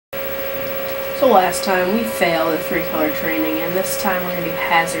So last time we failed at 3-color training, and this time we're going to do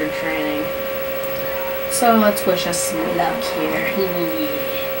hazard training. So let's wish us some luck here.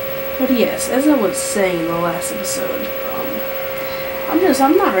 But yes, as I was saying in the last episode, I'm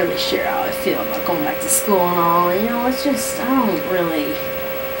not really sure how I feel about going back to school and all. You know, it's just, I don't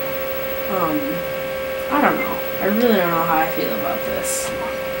know. I really don't know how I feel about this.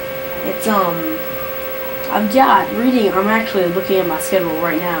 It's, I've got reading, I'm actually looking at my schedule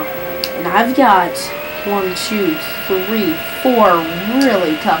right now, and I've got 1, 2, 3, 4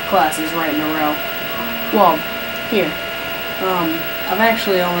 really tough classes right in a row. Well, here, I've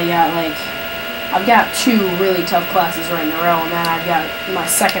actually only got, I've got 2 really tough classes right in a row, and then I've got my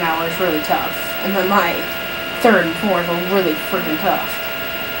second hour is really tough, and then my third and fourth are really freaking tough.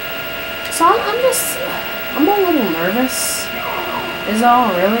 So I'm a little nervous, is all,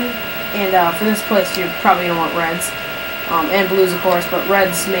 really. And for this place, you're probably going to want reds, and blues, of course, but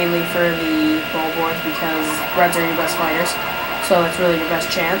reds mainly for the ballboards, because reds are your best fighters, so that's really your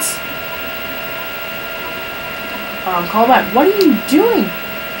best chance. Call back. What are you doing?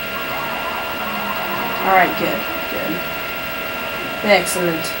 Alright, good.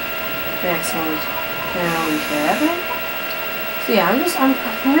 Excellent. Okay. So yeah,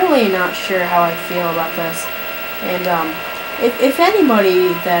 I'm really not sure how I feel about this. And, if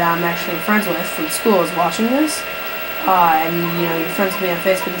anybody that I'm actually friends with from school is watching this, and, you know, you're friends with me on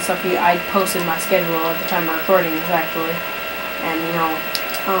Facebook and stuff, I posted my schedule at the time of recording this, actually. And, you know,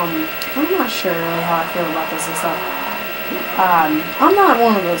 I'm not sure really how I feel about this and stuff. I'm not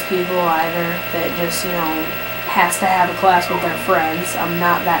one of those people either that just, you know, has to have a class with their friends. I'm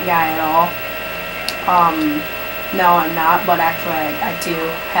not that guy at all. No, I'm not, but actually I do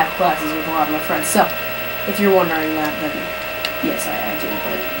have classes with a lot of my friends. So, if you're wondering that, then yes, I do,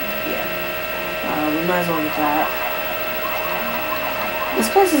 but yeah. We might as well get that. This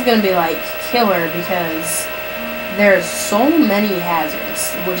place is gonna be, killer because there's so many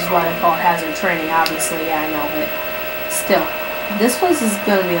hazards, which is why they call it hazard training, obviously, yeah, I know, but still, this place is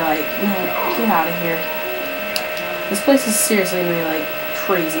gonna be get out of here. This place is seriously gonna be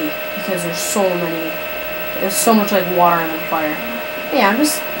crazy because there's so much water and fire. Yeah, I'm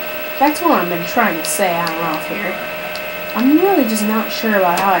just, back to what I've been trying to say on and off here. I'm really just not sure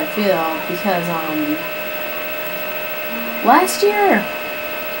about how I feel because, last year,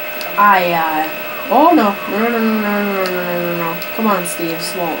 oh no. Come on, Steve.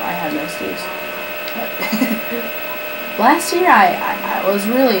 Well, I have no Steves. Last year, I was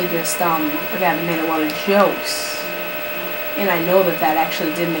really just, a guy that made a lot of jokes. And I know that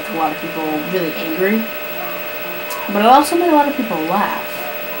actually did make a lot of people really angry. But it also made a lot of people laugh.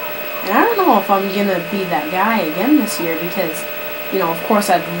 And I don't know if I'm gonna be that guy again this year because, you know, of course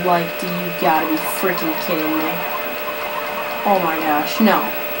you gotta be freaking kidding me. Oh my gosh, no.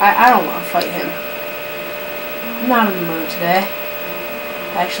 I don't want to fight him. I'm not in the mood today.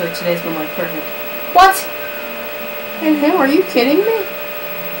 Actually, today's been perfect. What? And him, are you kidding me?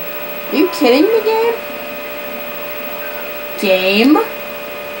 Are you kidding me, game? Game?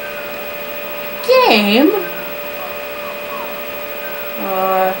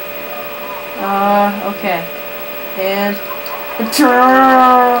 Okay. And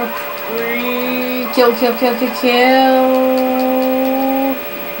kill.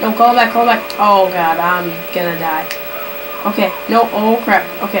 No, call back. Oh god, I'm gonna die. Okay, no, oh crap.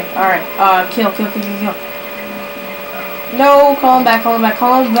 Okay, alright. Kill. No, call him back. Oh my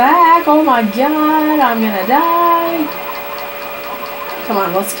god, I'm gonna die. Come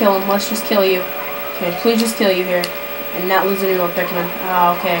on, let's kill him. Let's just kill you. Okay, please just kill you here. And not lose any more Pikmin.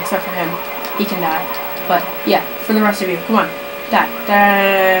 Oh, okay, except for him. He can die. But, yeah, for the rest of you, come on. Die.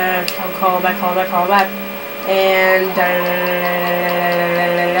 Call back. And,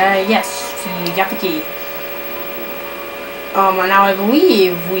 yes, you got the key. Now I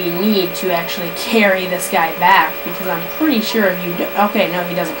believe we need to actually carry this guy back, because I'm pretty sure if you do. Okay, no,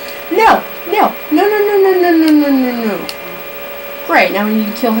 he doesn't. No. Great, now we need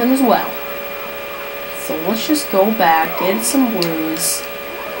to kill him as well. So let's just go back, get some blues,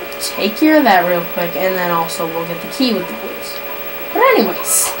 take care of that real quick, and then also we'll get the key with the blues. But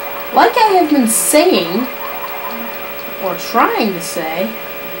anyways, like I have been saying, or trying to say,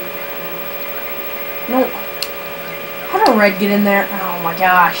 no, how did red get in there? Oh my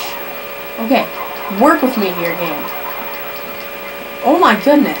gosh. Okay, work with me here, game. Oh my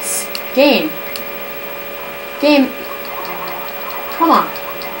goodness. Game, come on.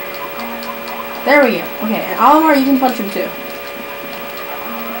 There we go. Okay, and Olimar, you can punch him too.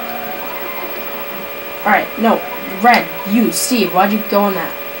 Alright, no. Red, you, Steve, why'd you go on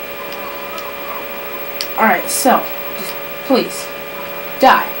that? Alright, so, just please,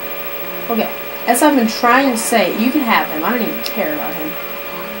 die. Okay, as I've been trying to say, you can have him. I don't even care about him.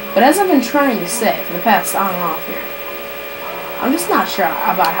 But as I've been trying to say for the past on and off here, I'm just not sure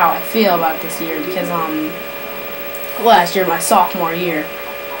about how I feel about this year because last year, my sophomore year,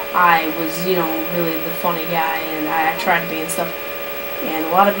 I was, you know, really the funny guy, and I tried to be and stuff. And a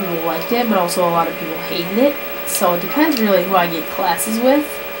lot of people liked it, but also a lot of people hated it. So it depends really who I get classes with.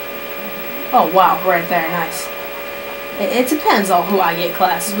 Oh wow, right there, nice. It depends on who I get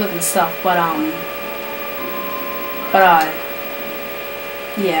classes with and stuff, but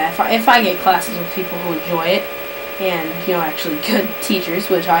yeah, if I get classes with people who enjoy it, and, you know, actually good teachers,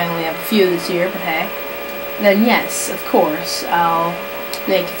 which I only have a few this year, but hey, then yes, of course, I'll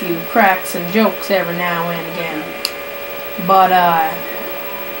make a few cracks and jokes every now and again. But,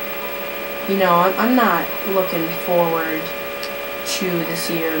 you know, I'm not looking forward to this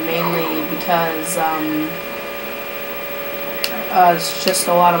year, mainly because, it's just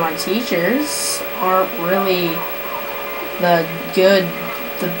a lot of my teachers aren't really the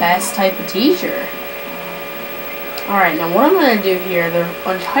best type of teacher. Alright, now what I'm going to do here, the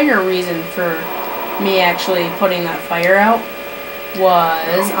entire reason for me actually putting that fire out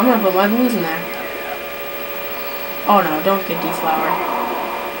was, I'm going to put my blues in there. Oh no, don't get deflowered.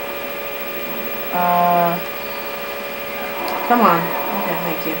 Come on. Okay,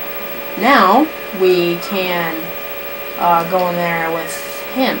 thank you. Now, we can go in there with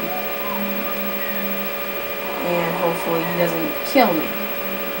him. And hopefully he doesn't kill me.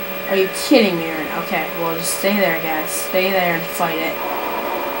 Are you kidding me right now? Okay, well just stay there, guys. Stay there and fight it.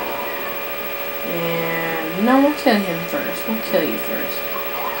 And no, we'll kill him first. We'll kill you first.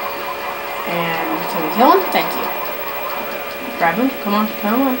 And can we kill him? Thank you. Grab him. Come on,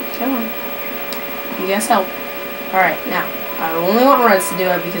 come on, come on. You guys help. Alright, now, I only want Reds to do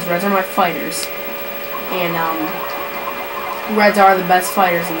it because Reds are my fighters. And, Reds are the best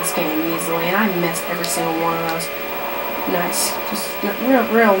fighters in this game, easily. And I missed every single one of those. Nice. Just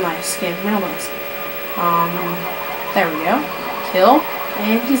real nice game. Real nice. There we go. Kill.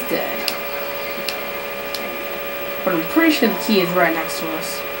 And he's dead. But I'm pretty sure the key is right next to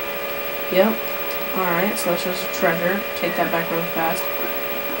us. Yep. Alright, so that's just a treasure. Take that back really fast.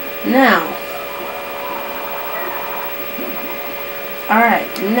 Now.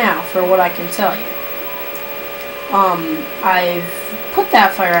 Alright, now for what I can tell you. I've put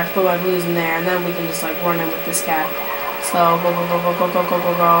that fire out to put my blues in there, and then we can just like run in with this guy. So go,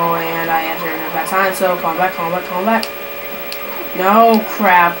 and I entered at that time, so call back. No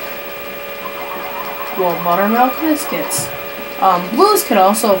crap. Well, buttermilk biscuits. Blues could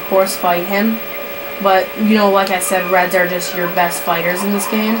also, of course, fight him. But, you know, like I said, Reds are just your best fighters in this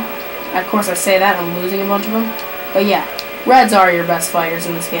game. Of course, I say that, I'm losing a bunch of them. But yeah, Reds are your best fighters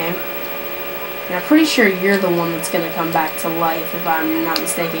in this game. And I'm pretty sure you're the one that's going to come back to life, if I'm not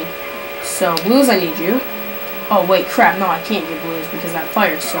mistaken. So, Blues, I need you. Oh, wait, crap, no, I can't get Blues because that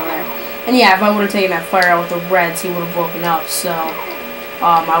fire's still there. And yeah, if I would have taken that fire out with the Reds, he would have woken up, so,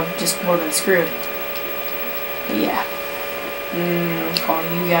 I just would have been screwed. But yeah. Call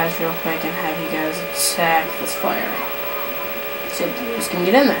you guys real quick and have you guys attack this fire. So Blues can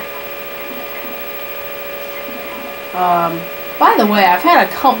get in there. By the way, I've had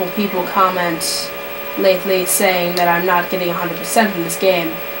a couple people comment lately saying that I'm not getting 100% from this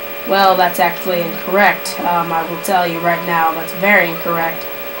game. Well, that's actually incorrect. I will tell you right now that's very incorrect.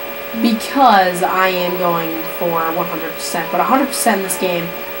 Because I am going for 100%. But 100% in this game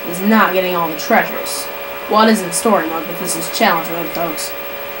is not getting all the treasures. Well, it is in story mode, but this is challenge mode, folks.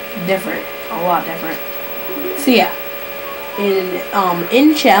 Different. A lot different. So yeah.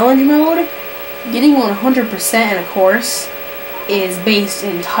 In challenge mode, getting 100% in a course is based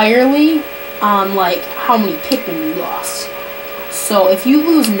entirely on, like, how many Pikmin you lost. So if you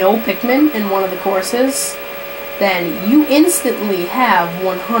lose no Pikmin in one of the courses, then you instantly have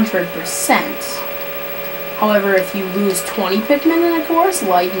 100%. However, if you lose 20 Pikmin in a course,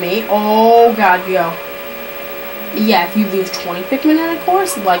 like me, oh god, yo. Yeah, if you lose 20 Pikmin in a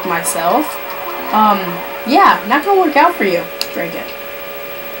course, like myself, yeah, not gonna work out for you. Very good.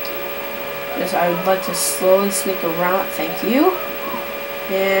 Just, I would like to slowly sneak around, thank you.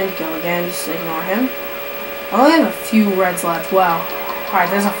 And go again, just ignore him. I only have a few Reds left, wow. Alright,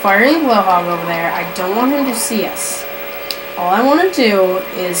 there's a fiery blowhog over there. I don't want him to see us. All I want to do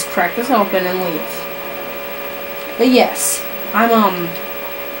is crack this open and leave. But yes, I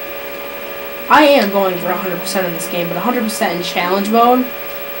am going for 100% in this game, but 100% in challenge mode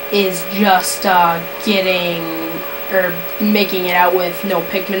is just making it out with no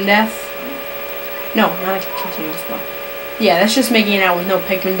Pikmin death. No, not a continuous one. Yeah, that's just making it out with no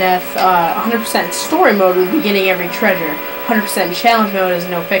Pikmin death. 100% story mode would be getting every treasure. 100% challenge mode is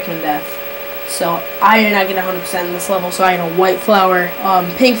no Pikmin death. So I did not get 100% in this level, so I had a white flower.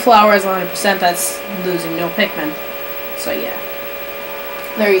 Pink flower is 100%, that's losing no Pikmin. So yeah.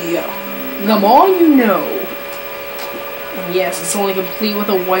 There you go. The more you know. And yes, it's only complete with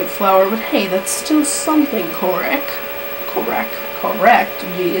a white flower, but hey, that's still something, correct? Correct,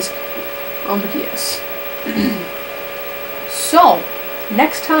 jeez. But yes. So,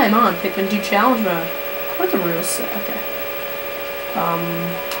 next time on Pikmin 2 Challenge Mode. What the rules say? Okay.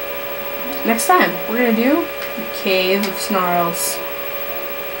 Next time, we're gonna do Cave of Snarls.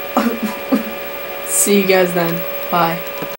 See you guys then. Bye.